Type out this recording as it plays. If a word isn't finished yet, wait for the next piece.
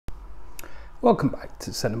Welcome back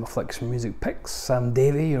to Cinema Flicks and Music Picks. I'm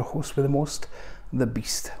Davey, your host with the most, the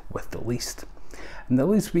beast with the least. And the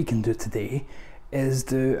least we can do today is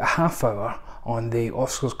do a half hour on the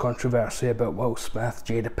Oscars controversy about Will Smith,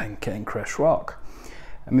 Jada Pinkett and Chris Rock.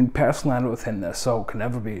 I mean, personally, I don't think that assault can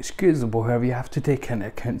ever be excusable. However, you have to take into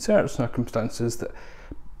account certain circumstances that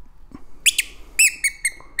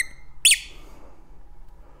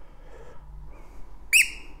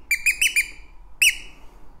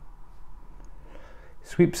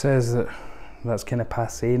Sweep says that that's kind of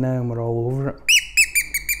passé now and we're all over it.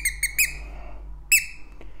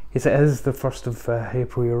 Yes, it is the 1st of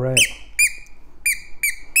April, you're right.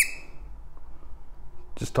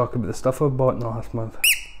 Just talk about the stuff I bought in the last month.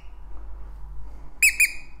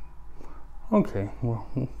 Okay, well,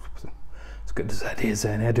 it's good as that is,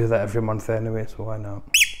 and I do that every month anyway, so why not?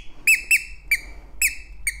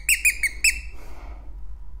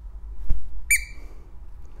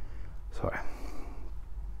 Sorry.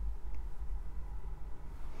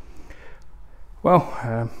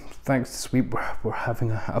 Well, thanks to Sweep, we're having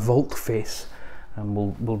a vault face, and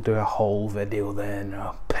we'll do a haul video then, or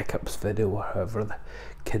a pickups video, or however the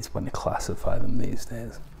kids want to classify them these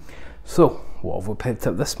days. So, what have we picked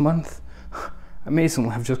up this month?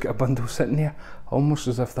 Amazingly, I've just got a bundle sitting here, almost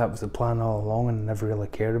as if that was the plan all along and I never really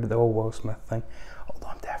cared about the whole Will Smith thing. Although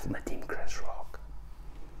I'm definitely Team Chris Rock.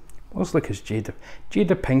 Mostly because Jada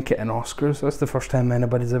Pinkett and Oscars, that's the first time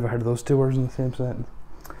anybody's ever heard those two words in the same sentence.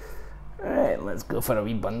 Alright, let's go for a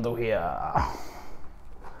wee bundle here.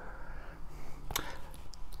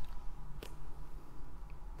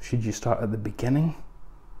 Should you start at the beginning,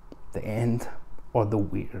 the end, or the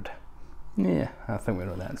weird? Yeah, I think we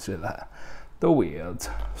know the answer to that. The weird.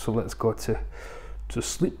 So let's go to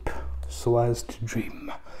sleep so as to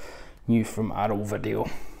dream. New from Arrow Video.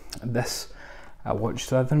 This I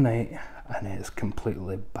watched the other night and it's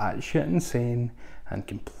completely batshit insane and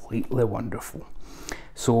completely wonderful.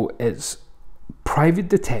 So it's private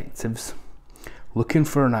detectives looking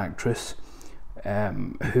for an actress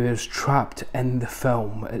who is trapped in the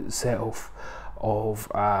film itself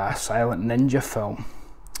of a silent ninja film,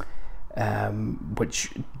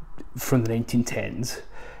 which from the 1910s,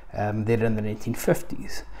 they're in the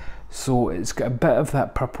 1950s. So it's got a bit of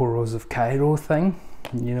that Purple Rose of Cairo thing,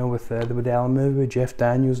 you know, with the Woody Allen movie with Jeff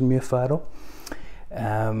Daniels and Mia Farrow.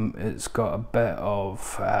 It's got a bit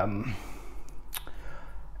of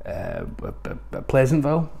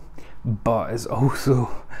Pleasantville, but it's also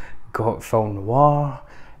got film noir,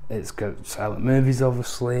 it's got silent movies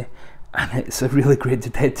obviously, and it's a really great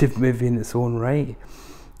detective movie in its own right.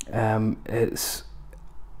 It's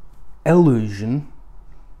illusion,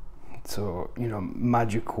 so you know,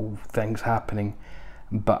 magical things happening,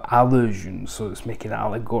 but allusion, so it's making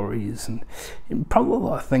allegories and probably a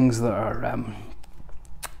lot of things that are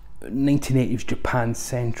 1980s Japan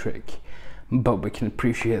centric, but we can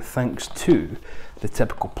appreciate thanks to the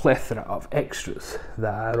typical plethora of extras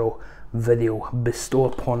that Arrow Video bestow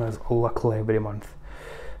upon us luckily every month.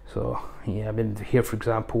 So yeah, I've been here, for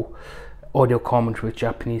example, audio commentary with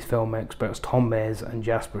Japanese film experts Tom Mez and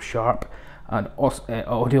Jasper Sharp, and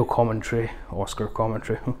audio commentary, Oscar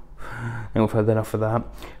commentary, I think we've had enough of that,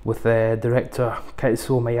 with director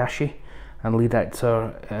Kaitsuo Mayashi and lead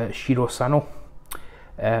actor Shiro Sano.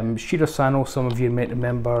 Shiro Sano, some of you might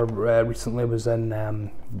remember, recently was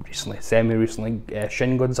in, semi-recently,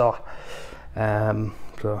 Shin Godzilla.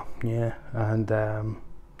 So yeah, and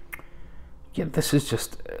yeah, this is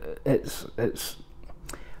just, it's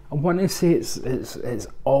I want to say it's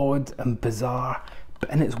odd and bizarre, but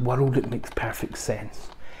in its world it makes perfect sense.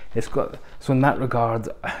 It's got, so in that regard,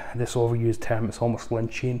 this overused term, it's almost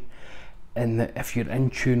Lynchian, in that if you're in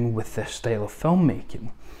tune with this style of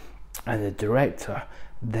filmmaking and the director,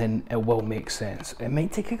 then it will make sense. It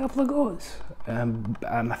might take a couple of goes, and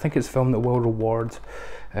I think it's a film that will reward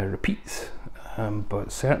repeats,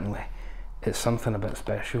 but certainly it's something a bit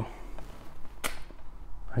special.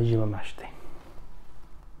 Hajime Mashite.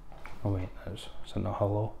 Oh wait, is it not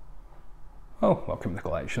hello? Oh, welcome to the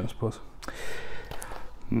collection, I suppose.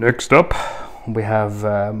 Next up, we have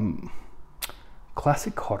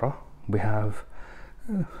classic horror. We have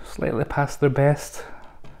slightly past their best.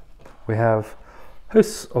 We have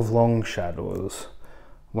House of Long Shadows.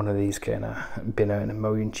 One of these kind of been out in a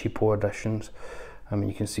million cheapo editions. I mean,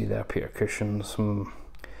 you can see there Peter Cushing's. It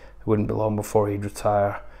wouldn't be long before he'd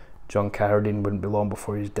retire. John Carradine wouldn't be long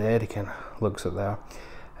before he's dead. He kind of looks at there.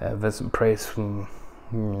 Vincent Price from,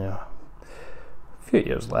 a few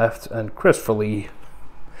years left, and Christopher Lee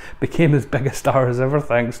became as big a star as ever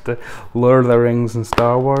thanks to Lord of the Rings and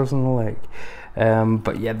Star Wars and the like.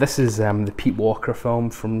 But yeah, this is the Pete Walker film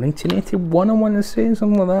from 1981, I want to say,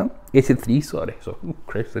 something like that. 83, sorry. So,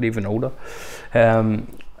 Christ, they're even older.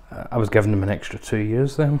 I was giving them an extra 2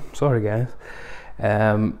 years then. Sorry, guys.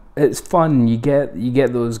 It's fun. You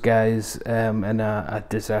get those guys in a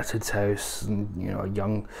deserted house, and you know, a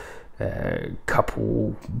young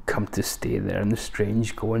couple come to stay there, and the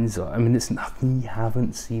strange goings on. I mean, it's nothing you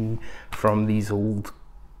haven't seen from these old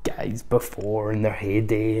guys before in their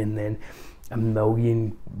heyday, and then a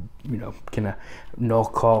million, you know, kind of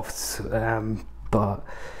knockoffs. But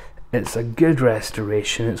it's a good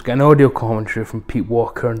restoration. It's got an audio commentary from Pete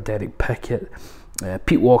Walker and Derek Pickett.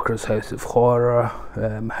 Pete Walker's House of Horror,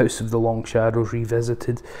 House of the Long Shadows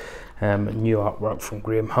Revisited, new artwork from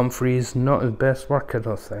Graham Humphreys. Not his best work, I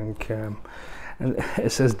don't think. And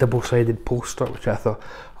it says double-sided poster, which I thought,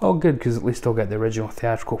 oh good, because at least I'll get the original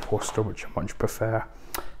theatrical poster, which I much prefer.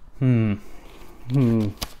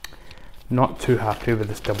 Not too happy with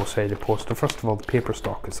this double-sided poster. First of all, the paper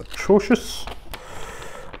stock is atrocious.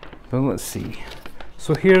 But let's see.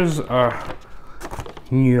 So here's our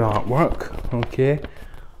new artwork. Okay.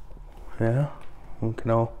 Yeah, we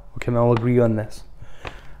can all agree on this.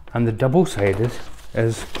 And the double-sided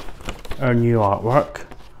is our new artwork,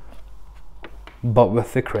 but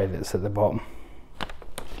with the credits at the bottom.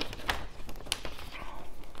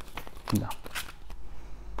 No.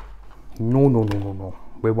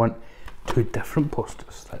 We want two different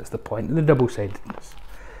posters. That's the point of the double-sidedness.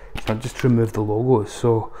 It's not just to remove the logos.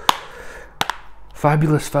 So,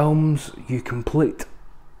 fabulous films, you complete.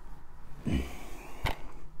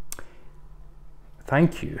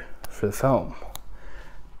 Thank you for the film.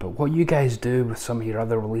 But what you guys do with some of your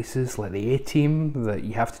other releases, like the A-Team, that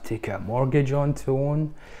you have to take a mortgage on to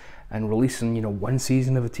own, and releasing, you know, one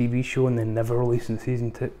season of a TV show and then never releasing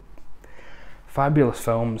season 2. Fabulous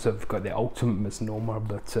films have got the ultimate misnomer,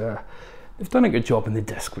 but they've done a good job in the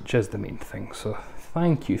disc, which is the main thing. So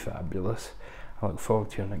thank you, Fabulous. I look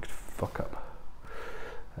forward to your next fuck up.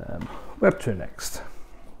 Where to next?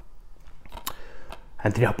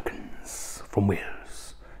 Anthony Hopkins from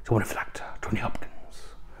Wales. So one actor, Tony Hopkins.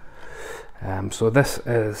 So this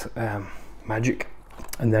is Magic,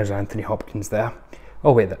 and there's Anthony Hopkins there.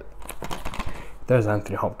 Oh wait, there's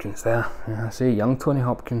Anthony Hopkins there. I see young Tony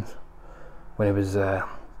Hopkins when he was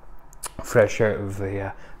fresh out of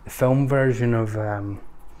the film version of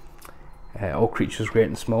All Creatures Great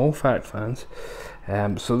and Small, fact fans.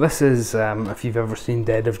 So this is, if you've ever seen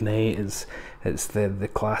Dead of Night, it's the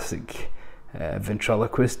classic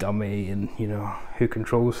ventriloquist dummy, and you know, who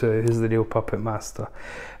controls who's the real puppet master.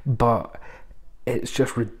 But it's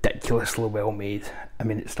just ridiculously well made. I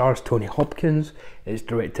mean, it stars Tony Hopkins, it's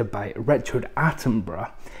directed by Richard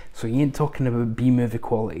Attenborough, so you ain't talking about B-movie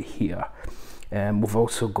quality here. We've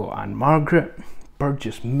also got Anne Margaret,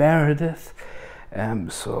 Burgess Meredith,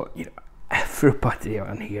 so you know, everybody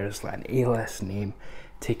on here is like an A-list name,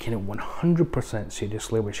 taking it 100%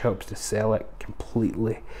 seriously, which helps to sell it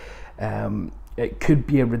completely. It could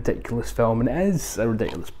be a ridiculous film, and it is a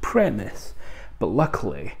ridiculous premise, but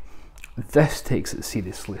luckily this takes it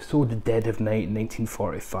seriously. So did Dead of Night in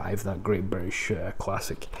 1945, that great British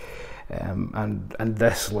classic, and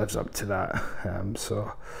this lives up to that.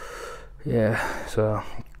 So yeah, so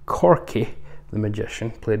Corky the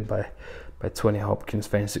magician, played by Tony Hopkins,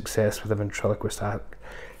 finds success with a ventriloquist act,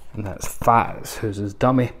 and that's Faz, who's his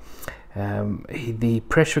dummy. The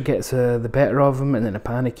pressure gets the better of him, and in a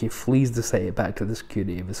panic he flees the city back to the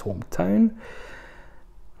security of his hometown.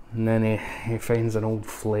 And then he finds an old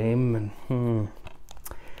flame, and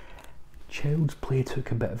Child's Play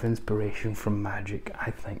took a bit of inspiration from Magic,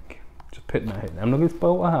 I think. Just putting that out there. I'm not going to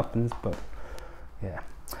spoil what happens, but yeah.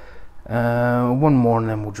 One more and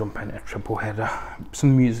then we'll jump into a triple header.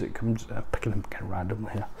 Some music, I'm just picking them kind of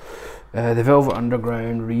randomly here. The Velvet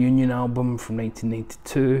Underground reunion album from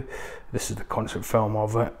 1992. This is the concert film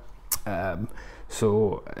of it.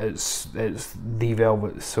 So it's The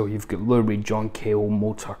Velvet, so you've got Bluray, John Cale,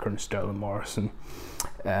 Mo Tucker and Sterling Morrison.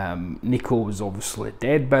 Nico was obviously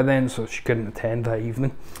dead by then, so she couldn't attend that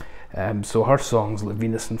evening. So her songs like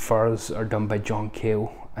Venus and Furs are done by John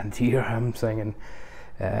Cale, and to hear him singing,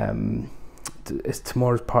 is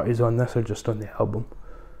Tomorrow's Party's on this or just on the album?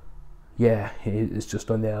 Yeah, it's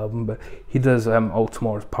just on the album, but he does All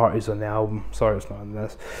Tomorrow's Party's on the album. Sorry, it's not on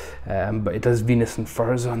this. But he does Venus and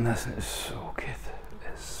Furs on this, and it's so good.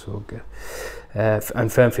 It's so good.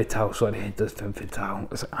 And Femme Fatale, sorry, he does Femme Fatale.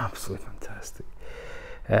 It's absolutely fantastic.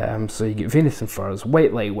 So you get Venus and Furs,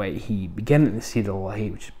 White Light, White Heat, Beginning to See the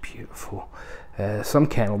Light, which is beautiful. Some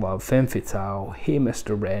Kind of Love, Femme Fatale, Hey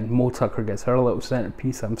Mr. Wren, Mo Tucker gets her little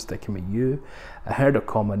centerpiece, I'm Sticking With You, I Heard Her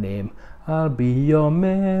Call My Name, I'll Be Your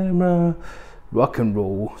Mirror, rock and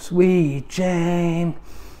roll, sweet Jane,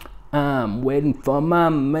 I'm waiting for my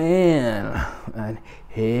man, and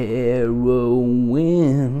heroin,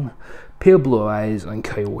 pale blue eyes, and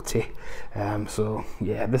coyote. So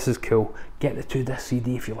yeah, this is cool. Get the 2-disc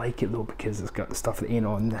CD if you like it though, because it's got the stuff that ain't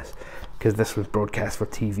on this, because this was broadcast for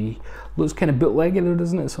TV. Looks kind of bootleggy though,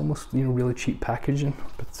 doesn't it? It's almost, you know, really cheap packaging,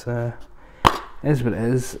 but it is what it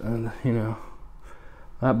is. And you know,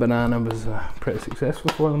 that banana was pretty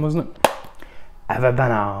successful for them, wasn't it? Have a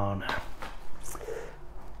banana.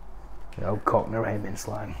 The old Cockney rhyming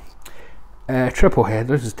slang. Triple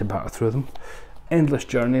headers, just to batter through them. Endless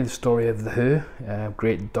Journey, the story of The Who.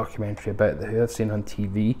 Great documentary about The Who I've seen on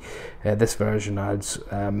TV. This version adds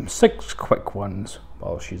 6 quick ones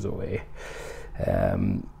while she's away.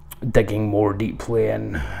 Digging more deeply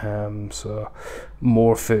in, so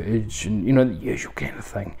more footage and, you know, the usual kind of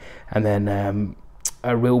thing. And then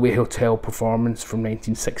a Railway Hotel performance from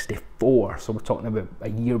 1964, so we're talking about a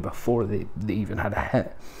year before they even had a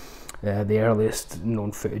hit. The earliest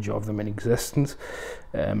known footage of them in existence,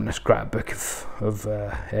 and a scrapbook of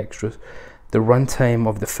extras. The runtime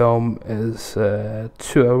of the film is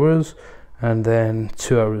 2 hours, and then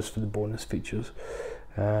 2 hours for the bonus features.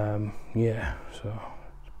 Yeah, so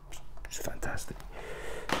it's fantastic.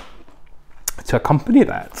 To accompany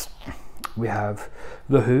that, we have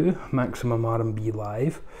The Who, Maximum R&B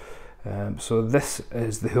Live. So this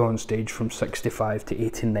is The Who on stage from 65 to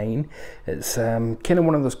 89. It's kind of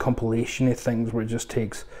one of those compilation-y things where it just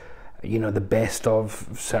takes, you know, the best of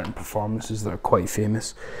certain performances that are quite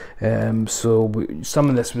famous. Some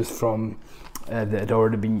of this was from that had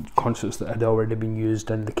already been concerts that had already been used,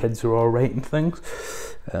 and the kids are all right and things.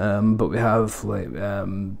 But we have like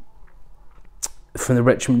from the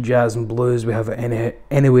Richmond Jazz and Blues, we have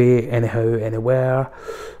Anyway, Anyhow, Anywhere.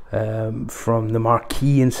 From the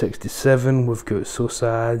Marquee in 67, we've got So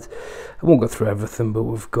Sad. I won't go through everything, but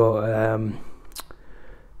we've got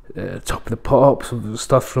Top of the Pops, we've got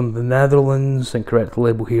stuff from the Netherlands, and correct the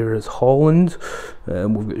label here is Holland.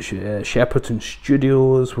 We've got Shepperton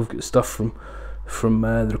Studios, we've got stuff from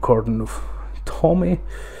the recording of Tommy.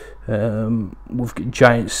 We've got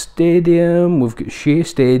Giant Stadium, we've got Shea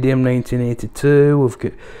Stadium 1982, we've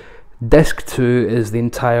got Disc 2 is the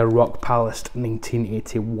entire Rock Palace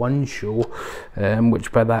 1981 show,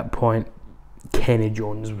 which by that point Kenny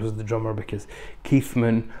Jones was the drummer, because Keith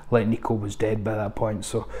Moon, like Nico, was dead by that point,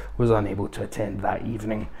 so was unable to attend that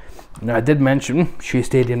evening. Now I did mention Shea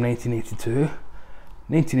Stadium 1982.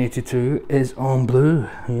 1982 is on blue.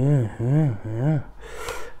 Yeah.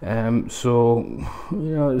 So, you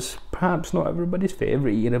know, it's perhaps not everybody's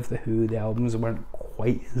favourite year of The Who. The albums weren't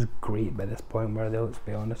quite as great by this point, were they? Let's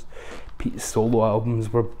be honest. Pete's solo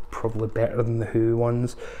albums were probably better than The Who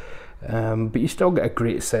ones, but you still get a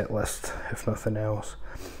great set list, if nothing else.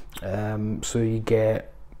 So you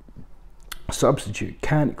get Substitute,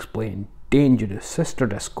 Can't Explain, Dangerous, Sister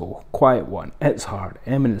Disco, Quiet One, It's Hard,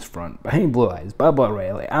 Eminence Front, Behind Blue Eyes, Bad Boy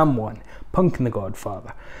Riley, I'm One, Punk and the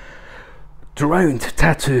Godfather, Drowned,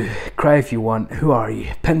 Tattoo, Cry If You Want, Who Are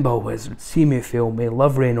You, Pinball Wizard, See Me Feel Me,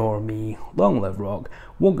 Love Rain O'er Me, Long Live Rock,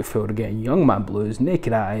 Won't Get Fooled Again, Young Man Blues,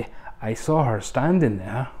 Naked Eye, I Saw Her Standing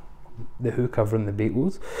There, The Who covering the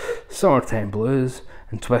Beatles, Summertime Blues,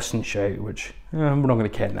 and Twist and Shout, which we're not going to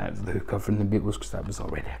count that as The Who covering the Beatles because that was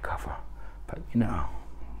already a cover, but you know,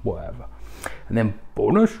 whatever. And then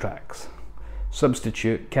bonus tracks: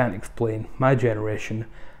 Substitute, Can't Explain, My Generation,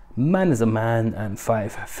 Man Is a Man, and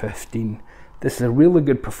 5:15. This is a really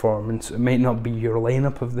good performance. It might not be your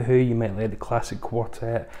lineup of The Who, you might like the classic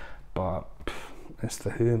quartet, but it's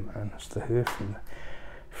The Who, man. It's The Who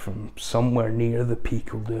from somewhere near the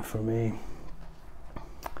peak will do it for me.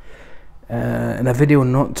 In a video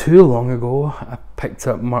not too long ago, I picked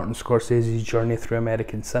up Martin Scorsese's journey through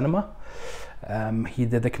American cinema. He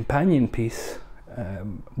did a companion piece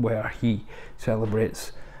where he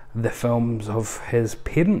celebrates the films of his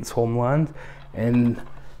parents' homeland in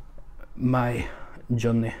My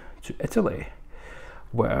Journey to Italy,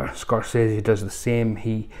 where Scorsese does the same.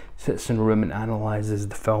 He sits in a room and analyses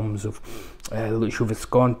the films of Lucio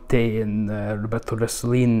Visconti and Roberto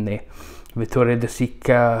Rossellini, Vittorio De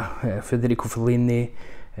Sica, Federico Fellini,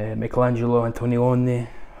 Michelangelo Antonioni.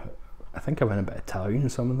 I think I went a bit Italian in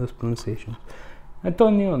some of those pronunciations.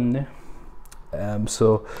 Antonioni.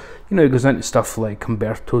 So, you know, it goes into stuff like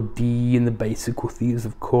Umberto D and the Bicycle Thieves,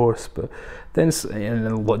 of course, but then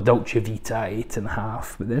Dolce Vita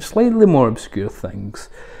 8.5, but then slightly more obscure things,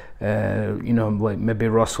 you know, like maybe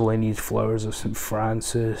Rossellini's Flowers of St.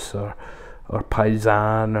 Francis, or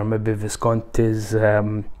Paisan, or maybe Visconti's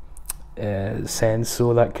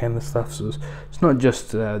Senso, that kind of stuff. So it's not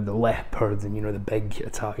just the Leopard and, you know, the big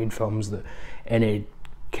Italian films that any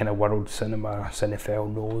kind of world cinema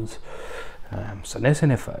cinephile knows.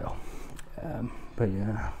 Cinephile. But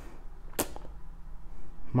yeah,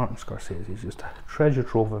 Martin Scorsese is just a treasure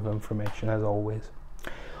trove of information as always.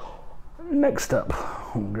 Next up,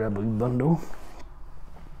 I'll grab a bundle.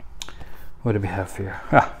 What do we have here?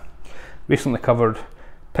 Recently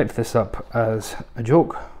picked this up as a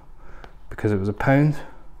joke because it was £1,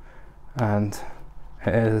 and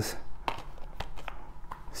it is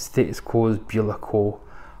Status Quo's Beulah Co,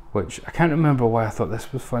 which I can't remember why I thought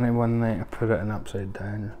this was funny one night. I put it in upside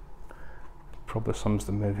down. Probably sums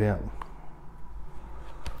the movie up.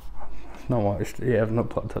 I've not watched it yet, I've not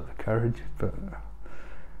plucked up the courage, but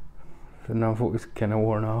the novel is kind of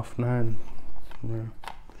worn off now. Yeah.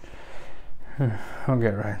 I'll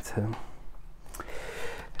get right to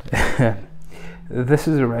it. This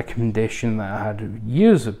is a recommendation that I had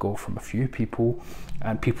years ago from a few people,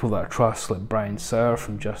 and people that I trust, like Brian Sauer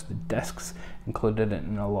from Just the Discs, included it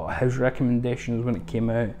in a lot of his recommendations when it came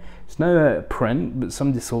out. It's now out of print, but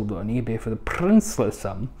somebody sold it on eBay for the princely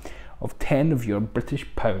sum of 10 of your British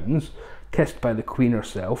pounds, kissed by the Queen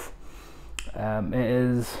herself. It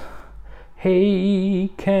is Hey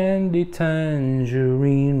Candy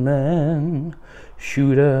Tangerine Man,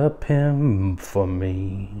 shoot up him for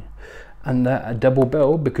me. And a double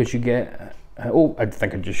bill, because you get I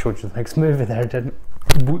think I just showed you the next movie there, didn't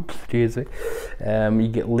I? Whoops, daisy. You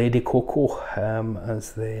get Lady Coco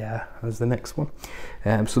as the next one.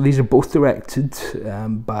 So these are both directed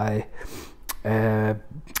by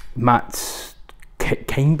Matt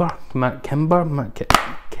Kimber.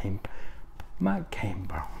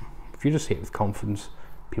 If you just say it with confidence,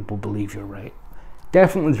 people believe you're right.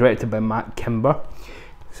 Definitely directed by Matt Kimber.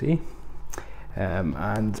 See?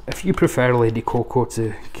 And if you prefer Lady Coco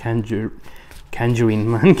to Tangerine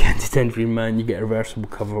Man, Candy Tangerine Man, you get a reversible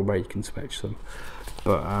cover where you can switch them.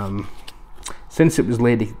 But since it was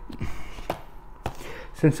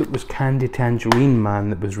Candy Tangerine Man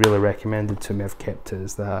that was really recommended to me, I've kept it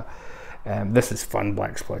as that. This is fun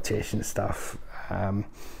blaxploitation stuff.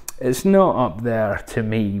 It's not up there to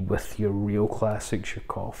me with your real classics, your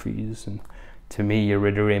Coffees, and to me your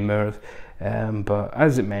Rudy Ray Moores. But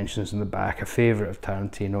as it mentions in the back, a favourite of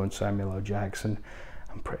Tarantino and Samuel L. Jackson.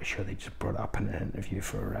 I'm pretty sure they just brought up in an interview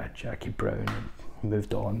for Jackie Brown and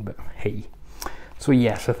moved on, but hey. So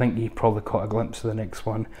yes, I think you probably caught a glimpse of the next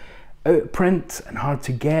one. Out of print and hard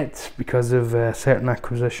to get because of certain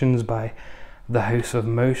acquisitions by the House of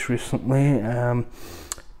Mouse recently.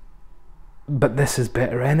 But this is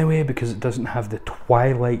better anyway because it doesn't have the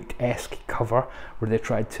Twilight-esque cover where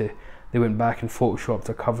they went back and photoshopped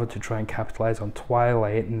a cover to try and capitalise on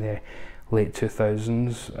Twilight in the late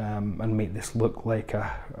 2000s and make this look like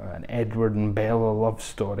an Edward and Bella love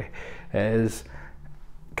story. It is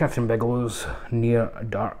Catherine Bigelow's Near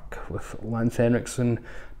Dark with Lance Henriksen,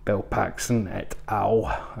 Bill Paxton et al.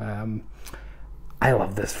 I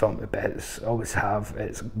love this film a bit, always have.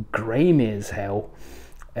 It's grimy as hell.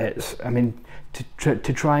 I mean,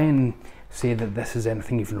 to try and say that this is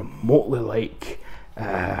anything even remotely like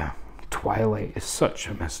Twilight is such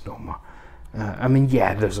a misnomer. I mean,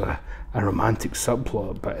 yeah, there's a romantic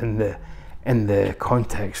subplot, but in the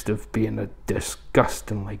context of being a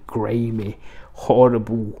disgustingly grimy,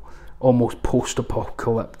 horrible, almost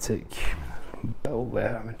post-apocalyptic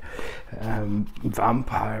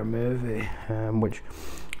vampire movie, which,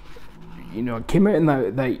 you know, it came out in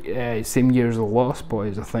that same year as The Lost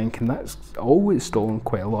Boys, I think, and that's always stolen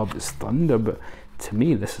quite a lot of its thunder. But to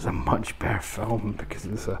me, this is a much better film because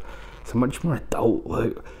it's a much more adult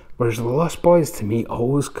look. Whereas The Lost Boys, to me,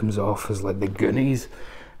 always comes off as like the Goonies.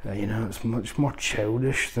 You know, it's much more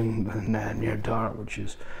childish than Near Dark, which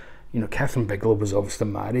is, you know, Catherine Bigelow was obviously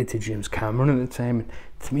married to James Cameron at the time, and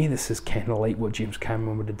to me this is kind of like what James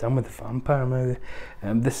Cameron would have done with the vampire movie.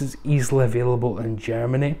 This is easily available in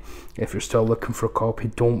Germany. If you're still looking for a copy,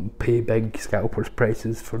 don't pay big scalpers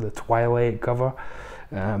prices for the Twilight cover.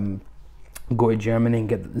 Go to Germany and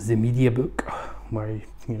get the media book, where,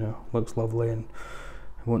 you know, looks lovely and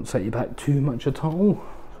it won't set you back too much at all.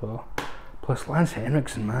 So, plus Lance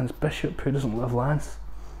Henriksen, man's Bishop, who doesn't love Lance?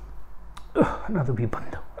 Ugh, another wee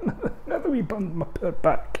bundle. Another wee bundle, my poor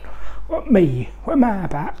back. What am I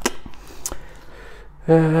back?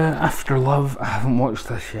 After Love, I haven't watched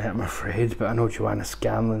this yet, I'm afraid, but I know Joanna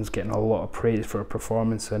Scanlon's getting a lot of praise for her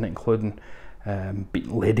performance in it, including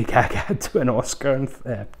beating Lady Gaga to an Oscar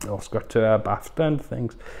to a BAFTA and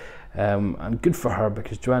things. And good for her,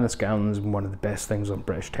 because Joanna Scanlon's been one of the best things on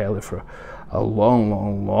British telly for a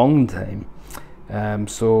long time.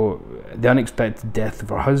 So the unexpected death of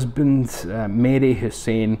her husband, Mary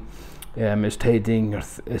Hussein, is tidying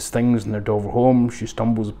his things in their Dover home. She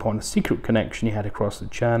stumbles upon a secret connection he had across the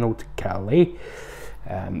channel to Calais.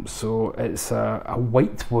 So it's a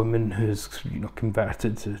white woman who's, you know,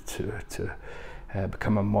 converted to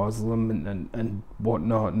become a Muslim and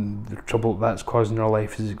whatnot, and the trouble that's causing her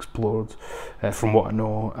life is explored, from what I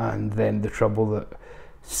know, and then the trouble that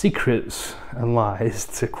secrets and lies,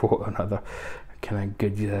 to quote another kind of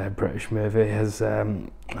good British movie, has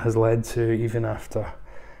led to even after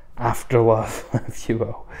love, if you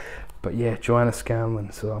will. But yeah, Joanna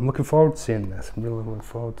Scanlon. So I'm looking forward to seeing this. I'm really looking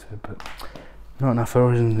forward to it, but not enough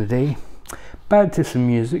hours in the day. Back to some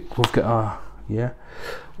music. We've got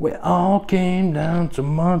we all came down to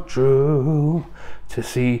Montreux to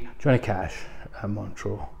see Johnny Cash at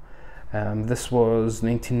Montreux. This was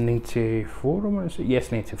 1994, I want to say.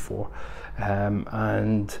 Yes, 94.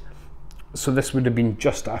 And so this would have been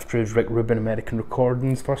just after his Rick Rubin American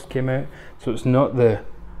Recordings first came out. So it's not the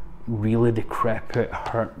really decrepit,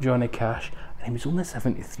 hurt Johnny Cash. And he was only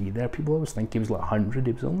 73 there. People always think he was like 100.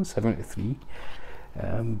 He was only 73.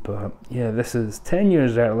 But yeah, this is 10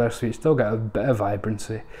 years earlier, so he's still got a bit of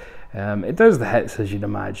vibrancy. It does the hits, as you'd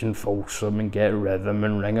imagine, Folsom and Get Rhythm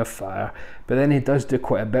and Ring of Fire, but then he does do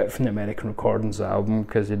quite a bit from the American Recordings album,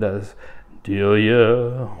 because he does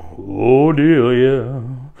Delia, oh Delia,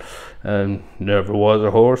 and Never Was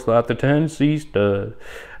a Horse Like the Tennessee Stud,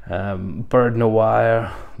 Bird in a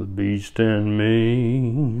Wire, The Beast in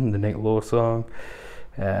Me, the Nick Lowe song,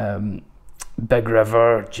 Big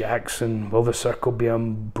River, Jackson, Will the Circle Be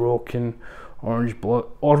Unbroken, Aren't You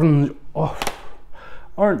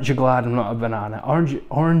Glad I'm Not a Banana?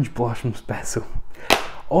 Orange Blossom Special.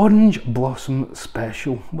 Orange Blossom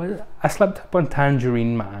Special. Well, I slipped up on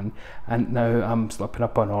Tangerine Man, and now I'm slipping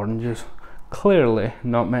up on oranges. Clearly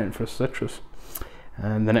not meant for citrus.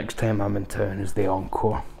 And the next time I'm in town is the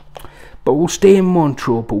encore. But we'll stay in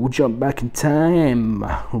Montreux, but we'll jump back in time.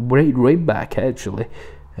 Right back, actually.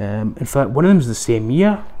 In fact, one of them's the same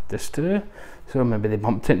year, this two. So maybe they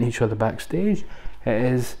bumped into each other backstage. It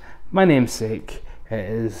is my namesake. It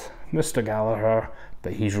is Mr. Gallagher,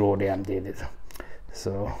 but he's Rory, I'm David.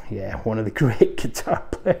 So yeah, one of the great guitar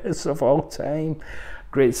players of all time.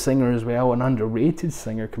 Great singer as well, an underrated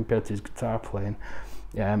singer compared to his guitar playing.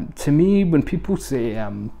 To me, when people say, I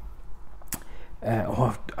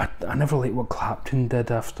never liked what Clapton did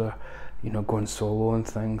after, you know, going solo and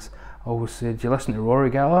things, I always say, do you listen to Rory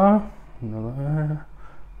Gallagher?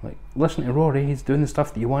 Like, listen to Rory, he's doing the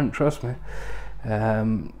stuff that you want, trust me.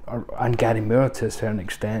 And Gary Moore to a certain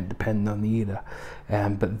extent, depending on the era.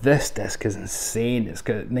 But this disc is insane. It's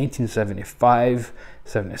got 1975,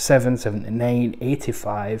 77, 79,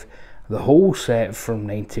 85, the whole set from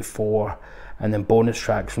 94, and then bonus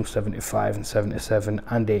tracks from 75 and 77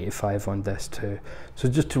 and 85 on disc too. So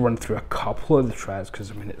just to run through a couple of the tracks,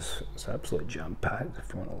 because I mean it's absolutely jam-packed,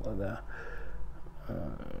 if you want to look there.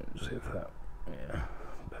 See if that, yeah,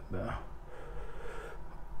 a bit better.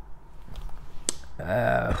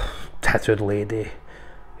 Tattooed Lady,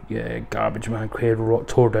 Garbage Man, Cradle,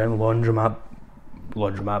 Tore Down, Laundromat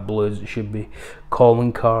Blues, it should be,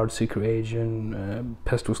 Calling Card, Secret Agent,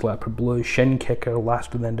 Pistol Slapper Blues, Shin Kicker,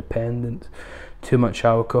 Last of the Independents, Too Much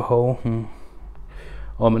Alcohol,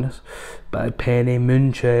 ominous, Bad Penny,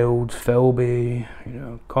 Moonchild, Philby, you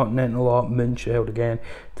know, Continental Lot, Moonchild again,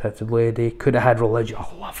 Tattooed Lady, Could Have Had Religion.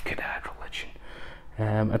 I love Could Have Had Religion.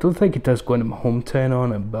 I don't think it does go into My Hometown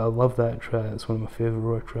on it, but I love that track. It's one of my favourite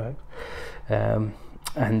Roy tracks. Oh,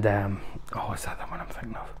 is that the one I'm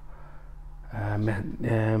thinking of?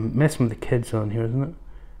 Messing with the Kids on here, isn't it?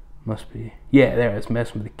 Must be. Yeah, there it is.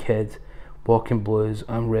 Messing with the Kids, Walking Blues,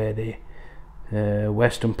 I'm Ready,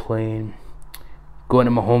 Western Plain, Going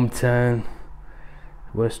to My Hometown,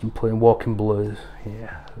 Western Plain, Walking Blues.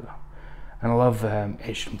 Yeah, and I love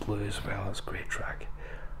Etched in Blue as well. That's a great track.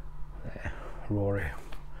 Rory,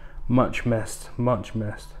 much missed.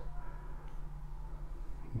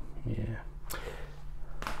 Yeah,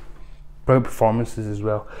 proud performances as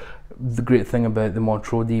well. The great thing about the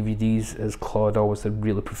Montreux DVDs is Claude always had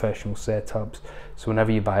really professional setups, so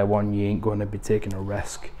whenever you buy one you ain't going to be taking a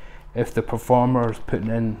risk. If the performer is putting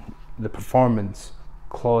in the performance,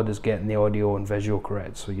 Claude is getting the audio and visual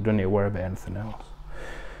correct, so you don't need to worry about anything else.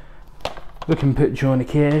 We can put Johnny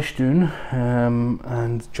Cash down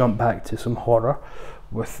and jump back to some horror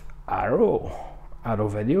with Arrow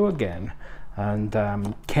Video again, and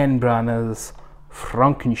Ken Branagh's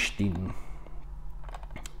Frankenstein,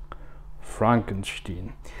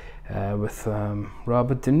 with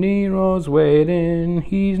Robert De Niro's waiting,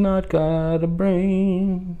 he's not got a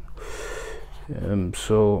brain.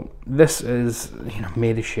 So this is, you know,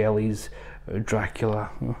 Mary Shelley's Dracula,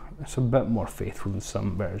 It's a bit more faithful than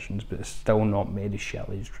some versions, but it's still not Mary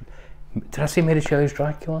Shelley's. Did I say Mary Shelley's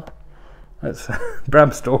Dracula? That's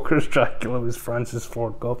Bram Stoker's Dracula was Francis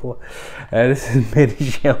Ford Coppola. This is Mary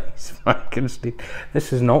Shelley's Frankenstein.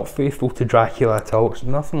 This is not faithful to Dracula at all. It's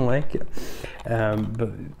nothing like it. But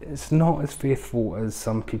it's not as faithful as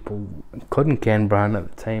some people, including Ken Branagh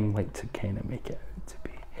at the time, like to kind of make it out to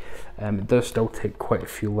be. It does still take quite a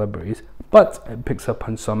few liberties, but it picks up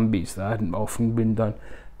on some beats that hadn't often been done.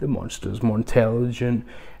 The monster's more intelligent.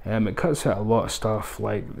 It cuts out a lot of stuff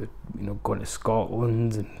like, going to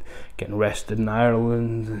Scotland and getting arrested in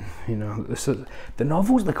Ireland. And, the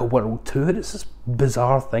novel's like a world tour. It's this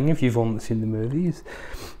bizarre thing if you've only seen the movies.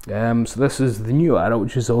 So this is the new era,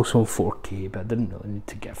 which is also in 4K, but I didn't really need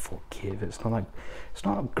to get 4K. It's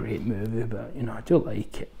not a great movie, but I do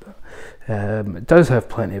like it. But it does have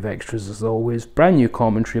plenty of extras as always. Brand new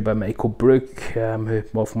commentary by Michael Brook, who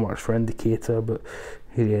often works for Indicator, but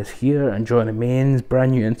here he is here. And Johnny Maines,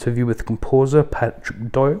 brand new interview with composer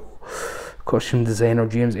Patrick Doyle, costume designer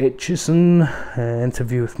James Etchison,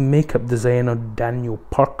 interview with makeup designer Daniel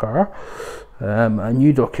Parker, a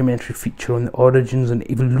new documentary feature on the origins and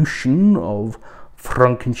evolution of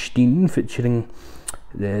Frankenstein featuring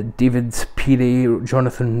David Peary,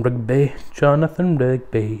 Jonathan Rigby.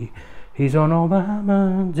 He's on all the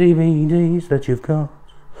DVDs that you've got.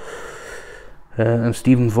 And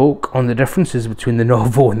Stephen Volk on the differences between the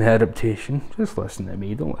novel and the adaptation. Just listen to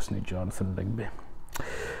me, don't listen to Jonathan Rigby.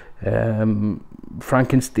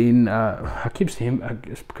 Frankenstein, I keep saying,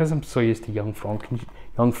 it's because I'm so used to young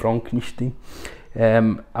Frankenstein.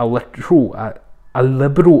 A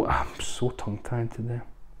liberal, I'm so tongue-tied today.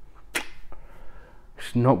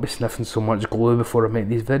 Should not be sniffing so much glue before I make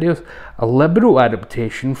these videos. A liberal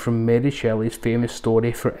adaptation from Mary Shelley's famous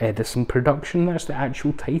story for Edison production. That's the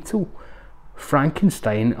actual title.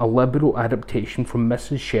 Frankenstein, a liberal adaptation from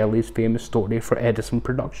Mrs. Shelley's famous story for Edison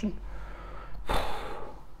production.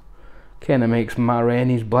 Kinda makes Ma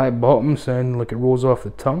Rainey's Black Bottom sound like it rolls off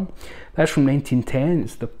the tongue. That's from 1910.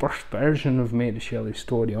 It's the first version of Mary Shelley's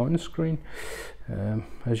story on the screen.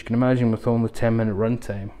 As you can imagine, with only 10-minute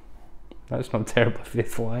runtime. That's not terribly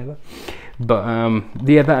faithful either. But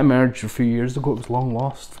yeah, that emerged a few years ago. It was long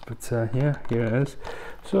lost, but yeah, here it is.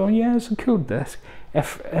 So yeah, it's a cool disc.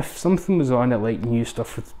 If something was on it like new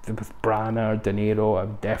stuff with Branagh or De Niro,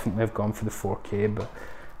 I'd definitely have gone for the 4K. But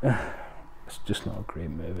it's just not a great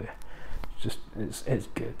movie. It's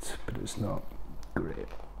good, but it's not great.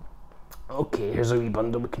 Okay, here's a wee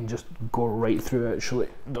bundle. We can just go right through. Actually,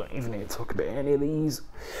 don't even need to talk about any of these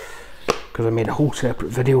because I made a whole separate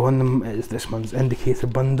video on them. It's this month's Indicator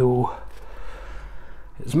bundle.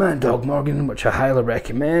 It's Mad Dog Morgan, which I highly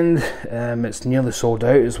recommend. It's nearly sold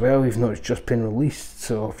out as well, even though it's just been released.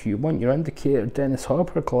 So if you want your Indicator Dennis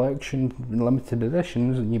Hopper collection in limited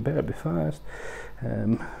editions, then you better be fast.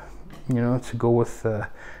 To go with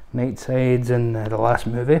Nightsides and the last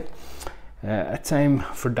movie, A Time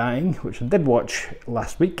for Dying, which I did watch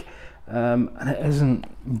last week, and it isn't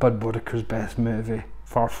Bud Bodeker's best movie,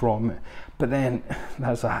 far from it, but then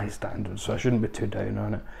that's a high standard, so I shouldn't be too down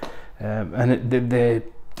on it. And the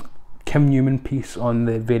Kim Newman piece on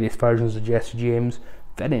the various versions of Jesse James,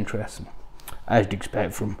 very interesting, as you'd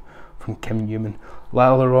expect from Kim Newman. La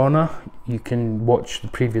Llorona, you can watch the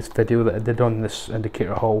previous video that I did on this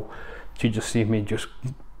Indicator haul to just see me just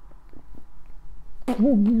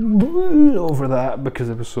over that because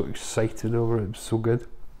I was so excited over it. It was so good.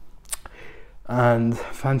 And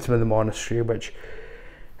Phantom of the Monastery, which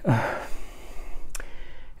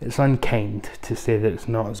it's unkind to say that it's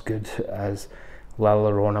not as good as La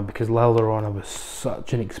Llorona, because La Llorona was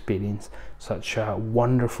such an experience, such a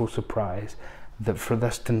wonderful surprise, that for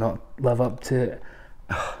this to not live up to it,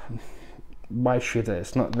 why should it?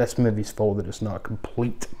 It's not this movie's fault that it's not a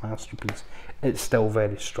complete masterpiece. It's still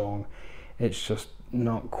very strong. It's just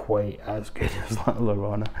not quite as good as La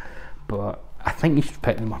Llorona, but I think you should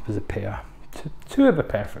pick them up as a pair. Two of a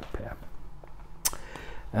perfect pair.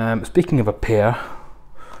 Speaking of a pair,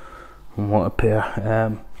 what a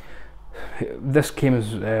pair. This came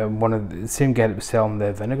as one of the same guy that was selling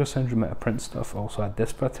the Vinegar Syndrome out of print stuff, also had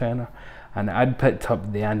this for a tenner, and I'd picked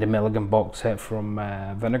up the Andy Milligan box set from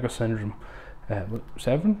Vinegar Syndrome,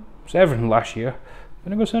 Severin last year.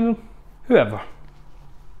 Vinegar Syndrome, whoever,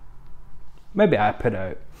 maybe I put it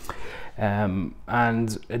out,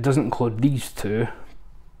 and it doesn't include these two,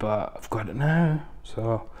 but I've got it now.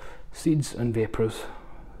 So Seeds and Vapors.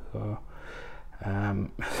 So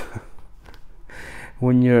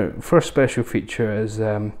when your first special feature is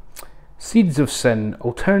Seeds of Sin,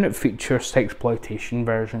 alternate feature sexploitation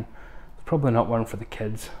version. It's probably not one for the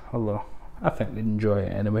kids, although I think they'd enjoy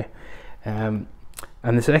it anyway.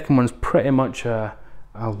 And the second one's pretty much a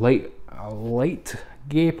light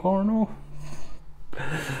gay porno,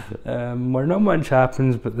 where not much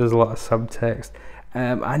happens, but there's a lot of subtext.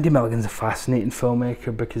 Andy Milligan's a fascinating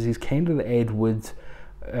filmmaker because he's kind of the Ed Wood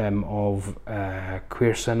of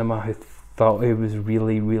queer cinema, who thought he was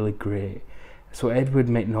really, really great. So Ed Wood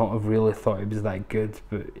might not have really thought he was that good,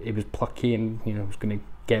 but he was plucky and, you know, was going to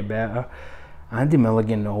get better. Andy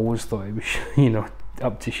Milligan always thought he was, you know,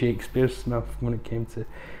 up to Shakespeare snuff when it came to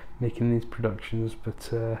making these productions. But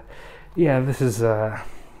yeah, this is an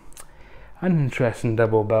interesting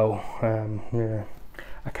double bill. Yeah,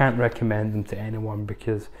 I can't recommend them to anyone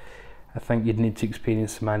because I think you'd need to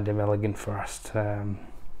experience some Andy Milligan first.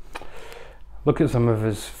 Look at some of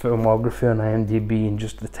his filmography on IMDb, and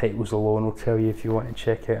just the titles alone will tell you if you want to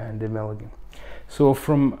check out Andy Milligan. So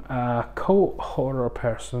from a cult horror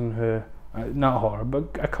person who, not horror,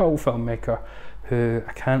 but a cult filmmaker who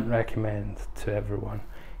I can't recommend to everyone,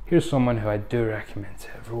 here's someone who I do recommend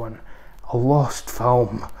to everyone. A lost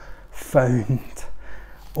film found,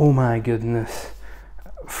 oh my goodness,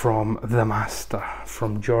 from the master,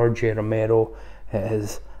 from George A. Romero. It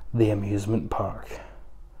is The Amusement Park.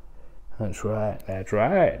 That's right, that's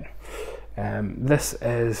right. This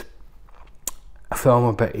is a film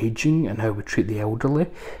about aging and how we treat the elderly.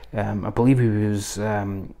 I believe he was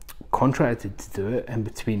contracted to do it in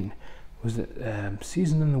between, was it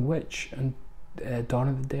Season and the Witch and Dawn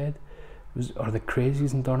of the Dead? Or The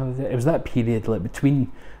Crazies and Dawn of the Dead? It was that period, like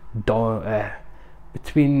between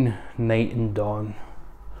night and dawn.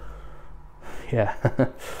 Yeah,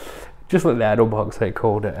 just like the Arrowbox I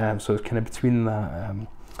called it. So it's kind of between that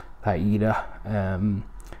era,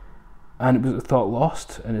 and it was thought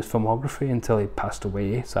lost in his filmography until he passed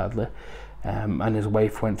away, sadly. And his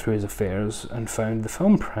wife went through his affairs and found the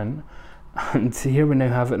film print, and here we now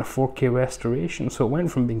have it in a 4K restoration. So it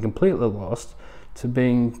went from being completely lost to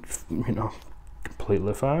being, you know,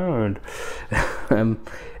 completely found.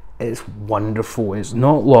 It's wonderful. It's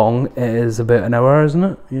not long. It is about an hour, isn't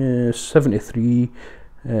it? Yeah,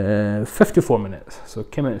 54 minutes. So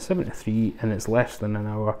it came out at 73, and it's less than an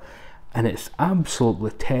hour, and it's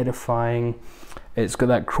absolutely terrifying. It's got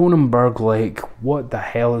that Cronenberg, like, what the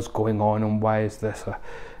hell is going on, and why is this a,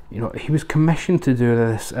 you know, he was commissioned to do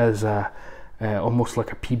this as a almost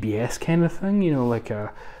like a PBS kind of thing, you know, like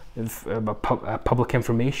a public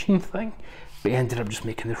information thing. But he ended up just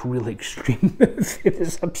making this really extreme movie.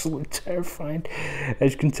 It's absolutely terrifying.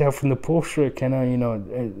 As you can tell from the poster, it kind of, you know,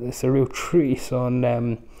 it's a real treatise on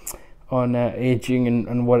aging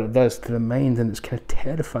and what it does to the mind, and it's kind of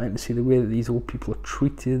terrifying to see the way that these old people are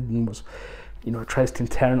treated, and what's, you know, it tries to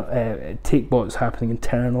take what's happening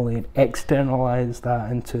internally and externalise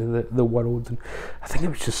that into the world. And I think it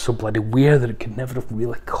was just so bloody weird that it could never have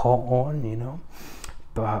really caught on, you know.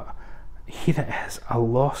 But here it is, a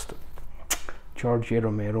lost George A.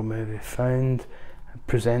 Romero movie, found,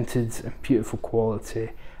 presented in beautiful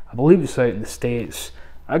quality. I believe it's out in the States.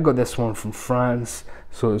 I got this one from France,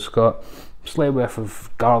 so it's got a slight whiff of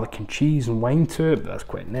garlic and cheese and wine to it, but that's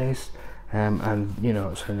quite nice. And you know,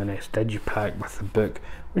 it's in a nice digipack with the book,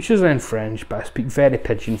 which is in French, but I speak very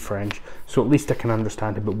pidgin French, so at least I can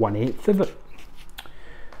understand about 1/8 of it.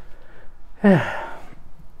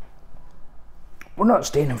 We're not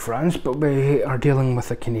staying in France, but we are dealing with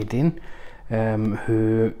a Canadian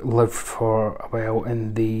who lived for a while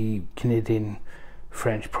in the Canadian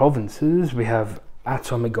French provinces. We have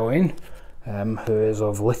Atom Egoin, who is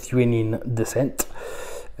of Lithuanian descent.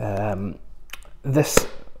 This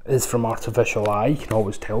is from Artificial Eye. You can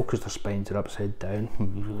always tell because the spines are upside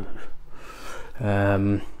down.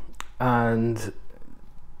 And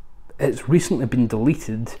it's recently been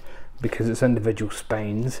deleted because it's individual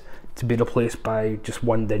spines to be replaced by just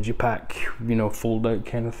one digipack, you know, fold out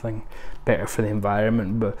kind of thing. Better for the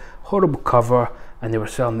environment, but horrible cover, and they were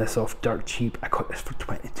selling this off dirt cheap. I got this for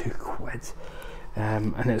 22 quid.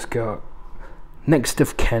 And it's got Next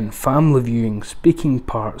of Kin, Family Viewing, Speaking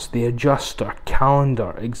Parts, The Adjuster,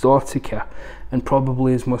 Calendar, Exotica, and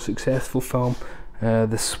probably his most successful film,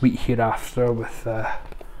 The Sweet Hereafter, with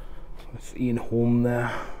Ian Holm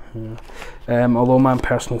there. Yeah. Although my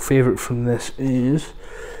personal favourite from this is,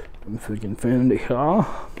 if we can find it here,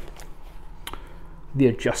 The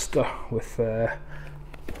Adjuster, with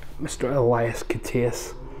Mr. Elias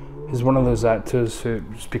Koteas. He's one of those actors who,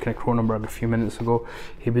 speaking of Cronenberg a few minutes ago,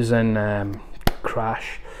 he was in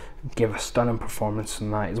Crash, gave a stunning performance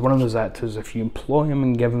in that. He's one of those actors, if you employ him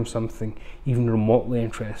and give him something even remotely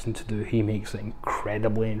interesting to do, he makes it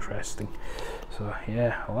incredibly interesting. So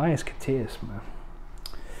yeah, Elias Koteas, man.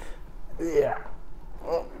 Yeah.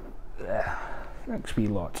 Next wee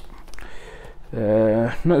lot.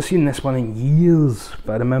 Not seen this one in years,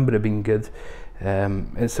 but I remember it being good.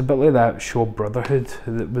 It's a bit like that show Brotherhood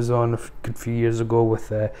that was on a good few years ago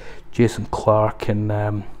with Jason Clarke and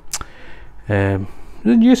was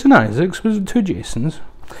it Jason Isaacs? Was it two Jasons?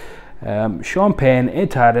 Sean Penn,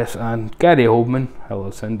 Ed Harris, and Gary Oldman. Hello,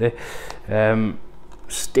 Cindy.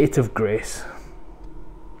 State of Grace.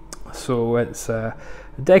 So it's a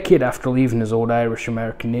decade after leaving his old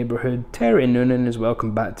Irish-American neighbourhood, Terry Noonan is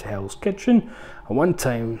welcomed back to Hell's Kitchen. A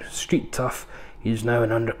one-time street tough, he's now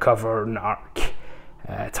an undercover narc,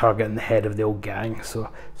 targeting the head of the old gang. So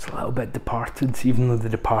it's a little bit Departed, even though The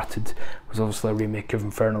Departed was obviously a remake of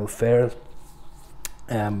Infernal Affairs.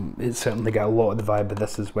 It certainly got a lot of the vibe of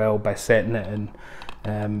this as well by setting it in,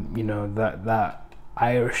 you know, that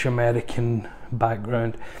Irish-American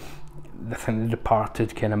background. I think The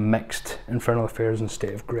Departed kind of mixed Infernal Affairs and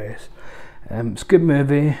State of Grace. It's a good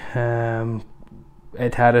movie.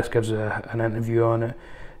 Ed Harris gives an interview on it.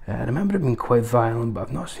 I remember it being quite violent, but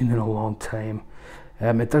I've not seen it in a long time.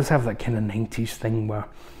 It does have that kind of 90s thing where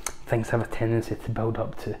things have a tendency to build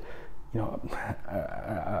up to, you know,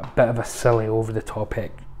 a bit of a silly, over-the-top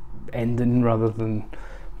ending rather than,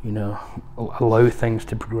 you know, allow things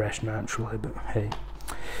to progress naturally. But hey.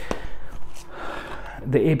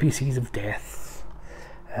 The ABCs of Death,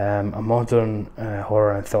 a modern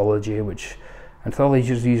horror anthology, which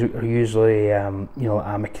anthologies are usually, you know,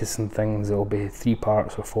 Amicus and things. It'll be 3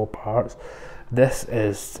 parts or 4 parts. This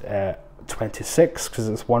is 26 because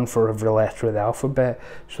it's one for every letter of the alphabet,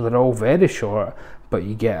 so they're all very short, but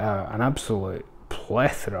you get an absolute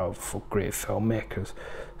plethora of great filmmakers.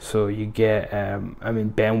 So you get, I mean,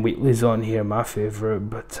 Ben Wheatley's on here, my favourite,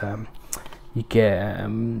 but you get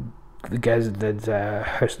the guys that did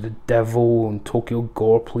House of the Devil and Tokyo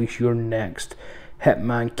Gore Police, You're Next,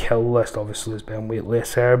 Hitman, Kill List, obviously is Ben Wheatley, a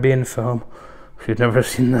Serbian film, if you've never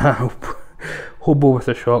seen that, Hobo with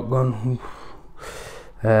a Shotgun.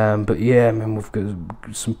 But yeah, I mean, we've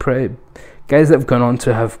got some pretty guys that have gone on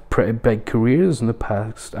to have pretty big careers in the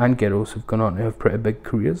past, and girls have gone on to have pretty big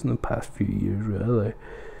careers in the past few years, really.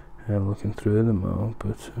 Looking through them all,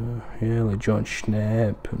 but yeah, like John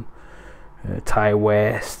Schnepp and Ty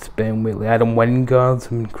West, Ben Wheatley, Adam Wingard.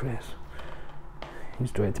 I mean, Chris,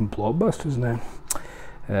 he's directing blockbusters now.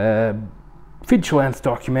 Feature-length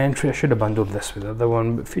documentary. I should have bundled this with the other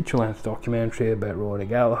one, but feature-length documentary about Rory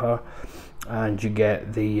Gallagher, and you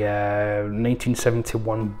get the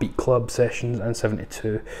 1971 Beat Club sessions and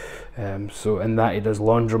 72. So in that he does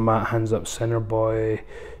Laundromat, Hands Up, Sinner Boy,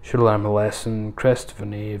 Should Learn My Lesson, Crest of a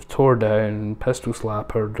Knave, Tore Down, Pistol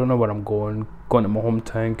Slapper, Don't Know Where I'm Going to My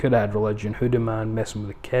Hometown, Could I Had Religion, Hoodoo Man, Messing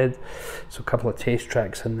with a Kid. So a couple of taste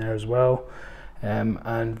tracks in there as well.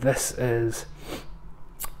 And this is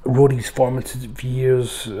Rory's formative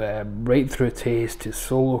years, right through Taste, his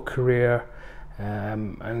solo career.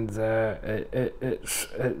 It's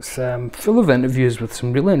full of interviews with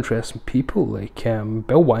some really interesting people, like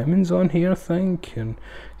Bill Wyman's on here, I think, and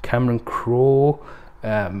Cameron Crowe,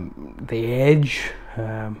 The Edge,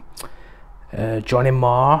 Johnny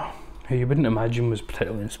Marr, who you wouldn't imagine was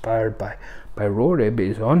particularly inspired by Rory, but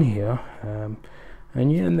he's on here.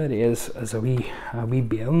 And yeah, and there he is as a wee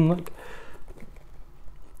bairn, like,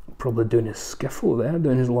 probably doing his skiffle there,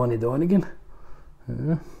 doing his Lonnie Donegan.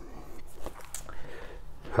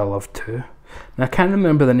 I love too. Now I can't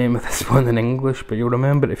remember the name of this one in English, but you'll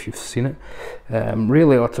remember it if you've seen it. Ray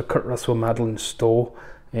Liotta, Kurt Russell, Madeleine Stowe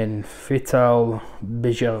in Fatal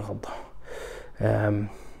Bizarre. Yeah,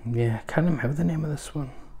 I can't remember the name of this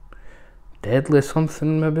one. Deadly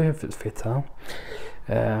something maybe, if it's Fatal.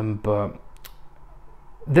 But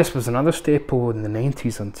this was another staple in the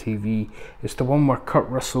 90s on TV. It's the one where Kurt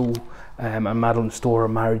Russell and Madeleine Stowe are a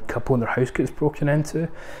married couple and their house gets broken into,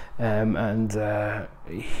 and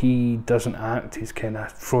he doesn't act, he's kind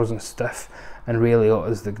of frozen stiff, and Ray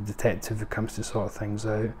Liotta is the detective who comes to sort things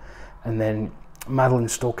out, and then Madeleine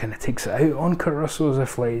Stowe kind of takes it out on Kurt Russell as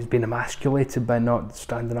if like he's been emasculated by not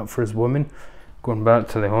standing up for his woman, going back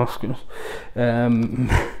to the Oscars.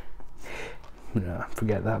 No,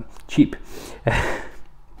 forget that, cheap.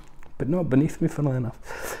 But not beneath me, funnily enough.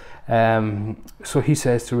 So he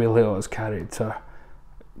says to Ray Liotta's character,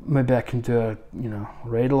 maybe I can do a, you know,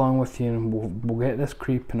 ride along with you and we'll get this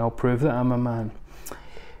creep and I'll prove that I'm a man.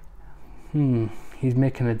 He's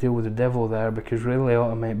making a deal with the devil there, because Ray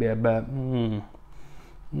Liotta might be a bit,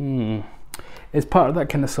 It's part of that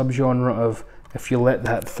kind of subgenre of, if you let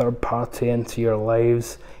that third party into your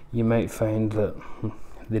lives, you might find that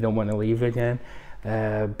they don't want to leave again.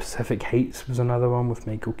 Pacific Heights was another one with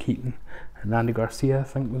Michael Keaton, and Andy Garcia I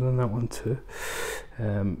think was in that one too.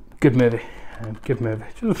 Good movie, good movie.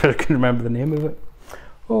 Just if I can remember the name of it.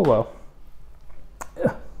 Oh well.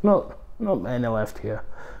 not many left here,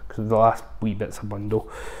 because the last wee bit's a bundle.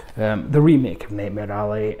 The remake of Nightmare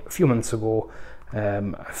Alley a few months ago.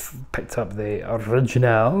 I've picked up the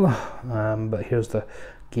original, but here's the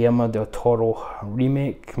Guillermo del Toro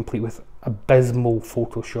remake, complete with abysmal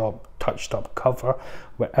Photoshop touched up cover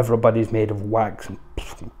where everybody's made of wax and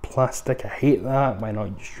plastic. I hate that. Why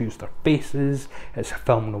not just use their faces? It's a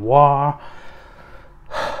film noir.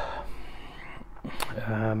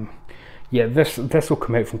 Yeah, this will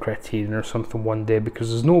come out from Criterion or something one day, because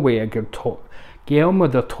there's no way a good Guillermo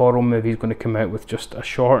del Toro movie is going to come out with just a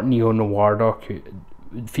short neo-noir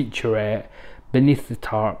featurette, Beneath the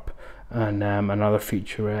Tarp, and another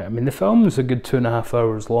featurette. I mean, the film is a good 2.5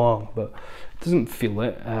 hours long, but it doesn't feel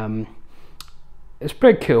it. It's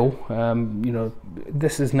pretty cool. You know,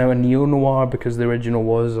 this is now a neo-noir because the original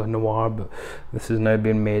was a noir, but this is now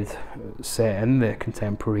being made set in the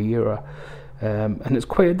contemporary era. And it's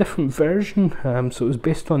quite a different version. So it was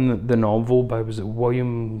based on the novel by, was it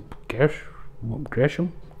William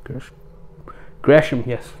Gresham?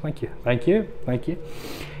 Yes, thank you.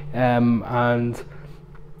 And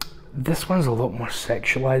this one's a lot more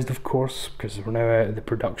sexualized, of course, because we're now out of the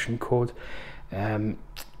production code.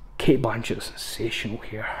 Cate Blanchett's sensational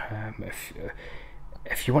here.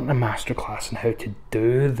 If you want a masterclass on how to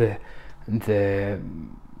do the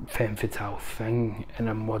femme fatale thing in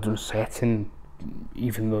a modern setting,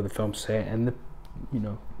 even though the film's set in the, you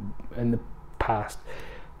know, in the past,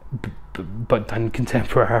 but done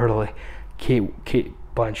contemporarily, Cate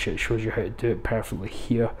Blanchett shows you how to do it perfectly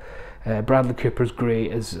here. Bradley Cooper's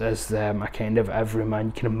great as a kind of everyman.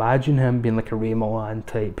 You can imagine him being like a Ray Milland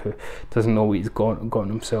type who doesn't know what he's gotten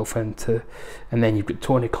himself into. And then you've got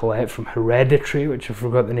Toni Collette from Hereditary, which I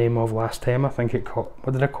forgot the name of last time. I think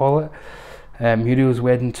what did I call it? Muriel's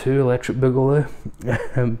Wedding 2, Electric Boogaloo.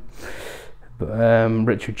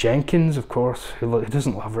 Richard Jenkins, of course. Who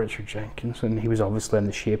doesn't love Richard Jenkins? And he was obviously in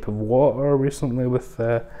The Shape of Water recently with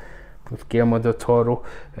Guillermo del Toro.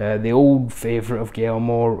 The old favourite of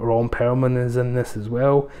Guillermo, Ron Perlman, is in this as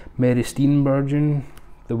well. Mary Steenburgen,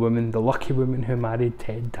 the lucky woman who married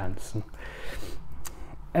Ted Danson.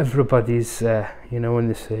 Everybody's, you know, when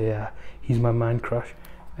they say he's my man crush,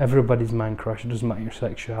 everybody's man crush. It doesn't matter your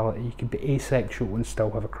sexuality. You could be asexual and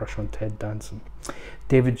still have a crush on Ted Danson.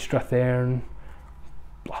 David Strathairn,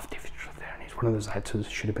 love David Strathairn. He's one of those actors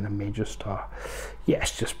who should have been a major star. Yeah,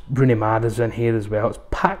 it's just Rooney Mara's in here as well. It's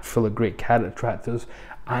packed full of great character actors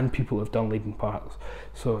and people who've done leading parts.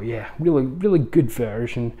 So yeah, really good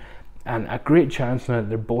version, and a great chance now that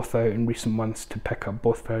they're both out in recent months to pick up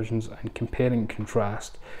both versions and compare and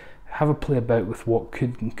contrast. Have a play about with what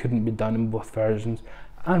could and couldn't be done in both versions,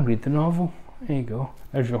 and read the novel. There you go.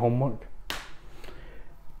 There's your homework.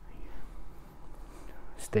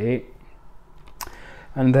 Stay.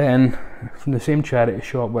 And then from the same charity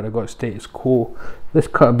shop where I got Status Quo, this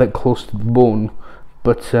cut a bit close to the bone,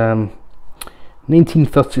 but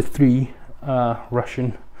 1933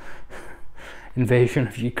 Russian invasion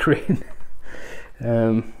of Ukraine,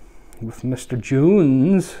 with Mr.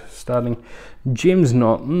 Jones, starring James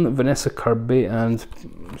Norton, Vanessa Kirby, and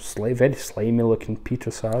very slimy looking Peter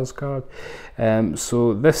Sarsgaard.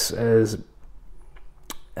 So this is,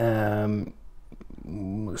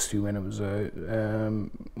 let's see when it was out.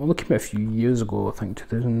 Well, it came out a few years ago, I think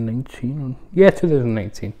 2019. Yeah,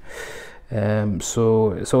 2019.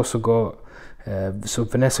 So it's also got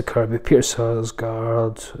Vanessa Kirby, Peter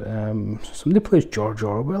Sarsgaard, somebody plays George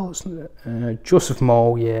Orwell, isn't it? Joseph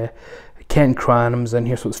Mall, yeah. Ken Cranham's in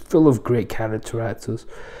here, so it's full of great character actors.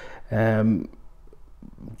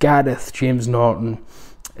 Gareth James Norton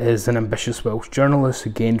is an ambitious Welsh journalist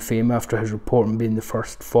who gained fame after his report on being the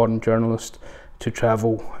first foreign journalist to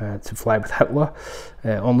travel to fly with Hitler.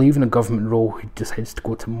 On leaving a government role, he decides to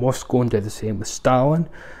go to Moscow and do the same with Stalin.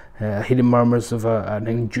 Hearing murmurs of an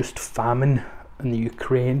induced famine in the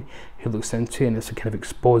Ukraine, he looks into it, and it's a kind of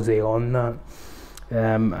expose on that.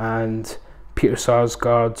 And Peter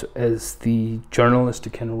Sarsgaard is the journalist who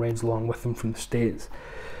kind of rides along with him from the States.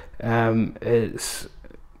 It's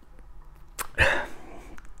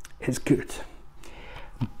good,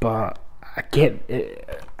 but I get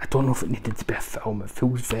it. I don't know if it needed to be a film. It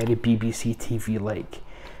feels very BBC TV-like,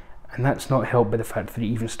 and that's not helped by the fact that it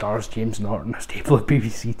even stars James Norton, a staple of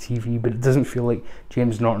BBC TV, but it doesn't feel like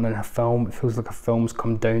James Norton in a film. It feels like a film's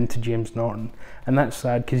come down to James Norton, and that's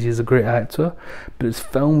sad because he's a great actor, but it's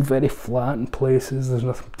filmed very flat in places. There's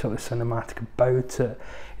nothing particularly cinematic about it. It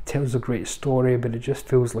tells a great story, but it just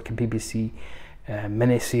feels like a BBC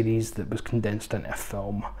mini-series that was condensed into a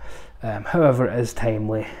film. However, it is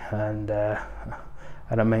timely, and I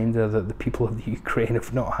a reminder that the people of the Ukraine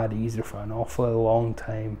have not had it easier for an awfully long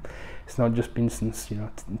time. It's not just been since, you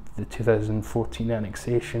know, the 2014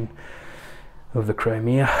 annexation of the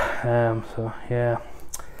Crimea. So yeah,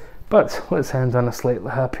 but let's end on a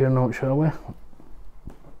slightly happier note, shall we?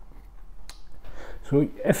 So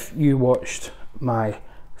if you watched my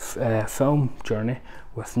film journey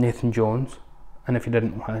with Nathan Jones, and if you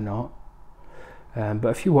didn't, why not? But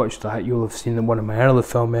if you watched that, you'll have seen that one of my early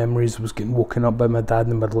film memories was getting woken up by my dad in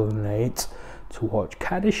the middle of the night to watch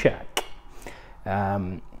Caddyshack.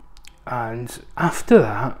 And after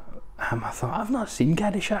that, I thought, I've not seen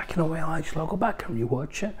Caddyshack in a while, actually, I'll go back and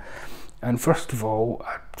rewatch it. And first of all,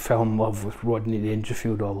 I fell in love with Rodney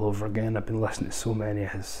Dangerfield all over again. I've been listening to so many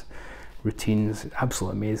of his routines,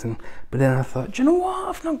 absolutely amazing. But then I thought, do you know what,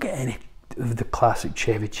 I've not got any of the classic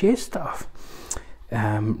Chevy Chase stuff.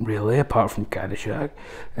 Really, apart from Caddyshack.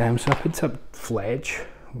 So I picked up Fledge.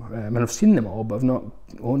 I mean, I've seen them all, but I've not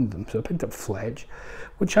owned them. So I picked up Fledge,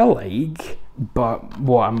 which I like, but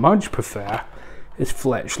what I much prefer is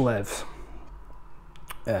Fletch Lives,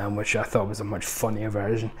 which I thought was a much funnier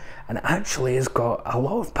version, and actually has got a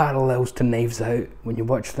lot of parallels to Knives Out. When you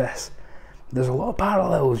watch this, there's a lot of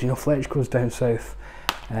parallels. You know, Fletch goes down south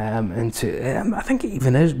into, I think it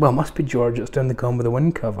even is, well, it must be George. It's down the Gone with the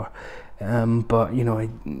Wind cover. But you know,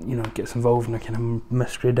 it gets involved in a kind of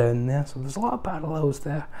mystery down there, so there's a lot of parallels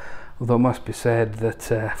there. Although it must be said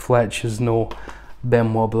that Fletch is no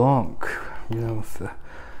Benoit Blanc, you know, with the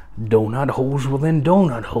donut holes within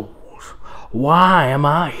donut holes. Why am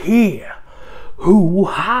I here? Who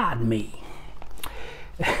had me?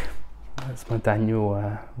 That's my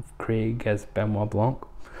Daniel Craig as Benoit Blanc.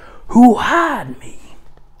 Who had me?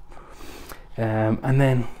 And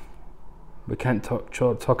then we can't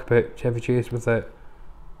talk about Chevy Chase without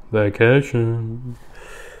Vacation.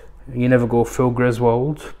 You never go full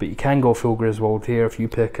Griswold, but you can go full Griswold here if you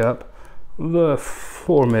pick up the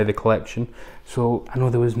 4-movie collection. So I know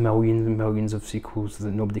there was millions and millions of sequels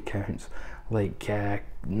that nobody counts, like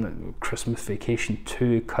Christmas Vacation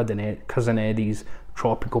 2, Cousin Eddie's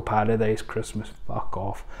Tropical Paradise, Christmas Fuck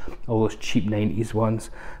Off, all those cheap 90s ones.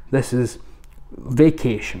 This is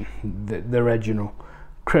Vacation, the original.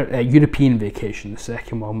 European Vacation, the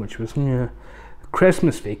second one, which was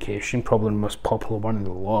Christmas Vacation, probably the most popular one of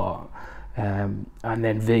the lot, and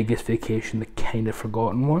then Vegas Vacation, the kind of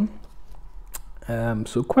forgotten one.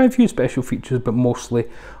 So quite a few special features, but mostly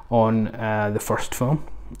on the first film.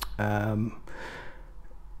 And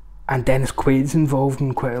Dennis Quaid's involved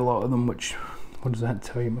in quite a lot of them, which, what does that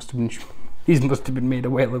tell you? These must have been made a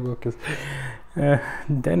while ago, because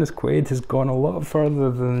Dennis Quaid has gone a lot further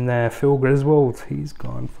than Phil Griswold. He's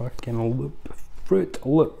gone fucking Fruit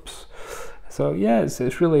Loops. So yeah,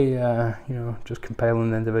 it's really you know, just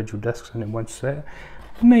compiling the individual discs in one set.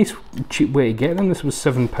 A nice cheap way to get them. This was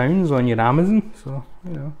 £7 on your Amazon. So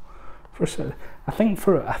you know, I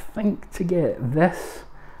think to get this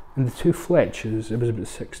and the two Fletchers, it was about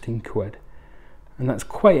 16 quid. And that's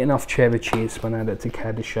quite enough Chevy Chase when I added to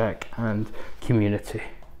Caddyshack and Community.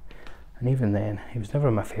 And even then, he was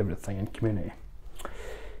never my favourite thing in Community.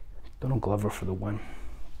 Donald Glover for the win.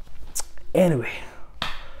 Anyway,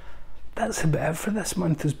 that's about it for this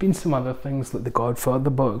month. There's been some other things like the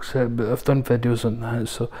Godfather box set, but I've done videos on that,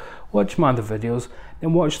 so watch my other videos,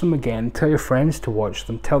 then watch them again, tell your friends to watch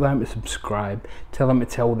them, tell them to subscribe, tell them to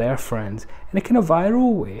tell their friends, in a kind of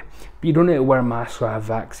viral way. But you don't need to wear masks or have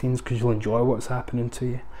vaccines because you'll enjoy what's happening to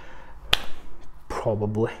you.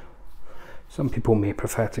 Probably. Some people may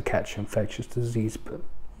prefer to catch infectious disease, but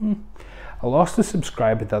I lost a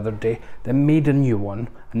subscriber the other day, then made a new one,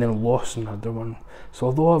 and then lost another one. So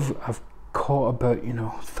although I've caught about, you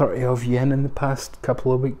know, 30 of you in the past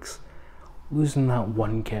couple of weeks, losing that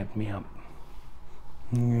one kept me up.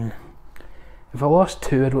 Yeah. If I lost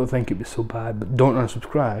 2, I don't think it'd be so bad, but don't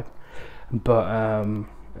unsubscribe. But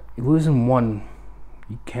losing 1,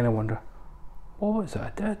 you kind of wonder, what was it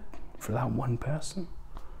I did for that one person?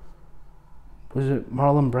 Was it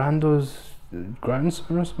Marlon Brando's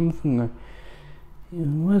grandson or something?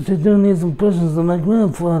 What's he doing these impressions of my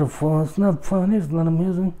grandfather for? It's not funny, it's not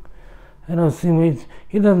amusing. I don't see me.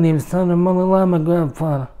 He doesn't even sound like my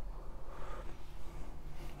grandfather.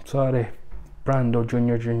 Sorry, Brando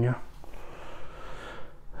Jr.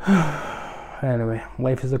 Anyway,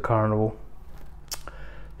 life is a carnival.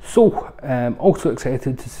 So, also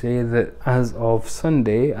excited to say that as of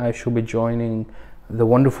Sunday, I shall be joining the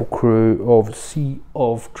wonderful crew of Sea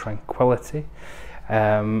of Tranquility,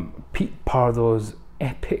 Pete Pardo's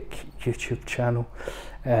epic YouTube channel,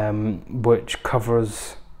 which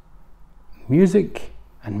covers music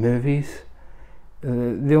and movies.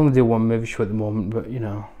 They only do one movie show at the moment, but you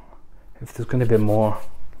know, if there's going to be more,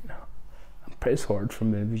 I'm pretty sorted for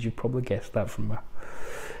movies. You probably guessed that from me.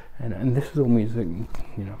 And this is all music,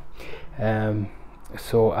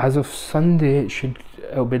 so as of Sunday,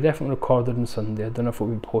 it'll be definitely recorded on Sunday. I don't know if it'll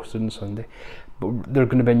be posted on Sunday, but there's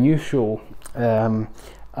going to be a new show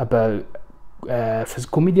about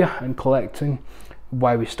physical media and collecting,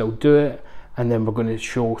 why we still do it, and then we're going to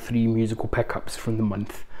show 3 musical pickups from the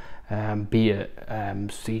month, be it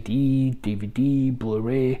CD, DVD,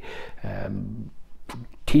 Bluray,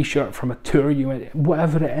 t-shirt from a tour you went,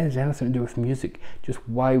 whatever it is, anything to do with music, just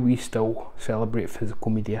why we still celebrate physical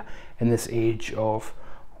media in this age of,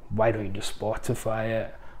 why don't you just Spotify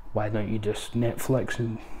it, why don't you just Netflix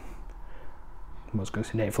and, I was going to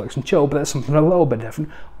say Netflix and chill, but that's something a little bit different.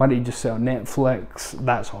 Why don't you just say on Netflix,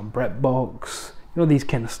 that's on BritBox, these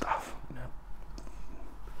kind of stuff.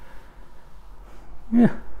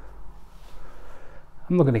 Yeah.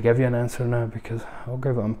 I'm not going to give you an answer now because I'll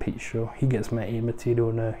give it on Pete's show. He gets my A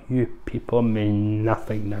material now. You people mean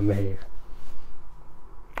nothing to me.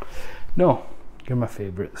 No, you're my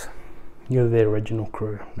favourites. You're the original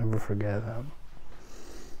crew. Never forget that.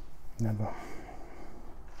 Never.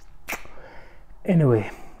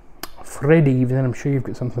 Anyway, Friday evening, I'm sure you've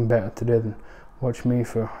got something better to do than watch me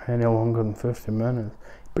for any longer than 50 minutes.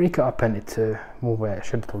 Break it up into 2. Well, wait, I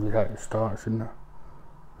should have told you how to start, shouldn't I?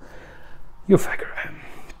 You'll figure it out.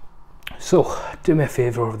 So, do me a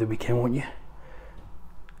favour over the weekend, won't you?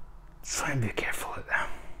 Try and be careful out there.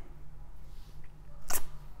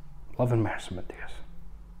 Love and mercy, my dears.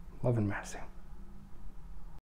 Love and mercy.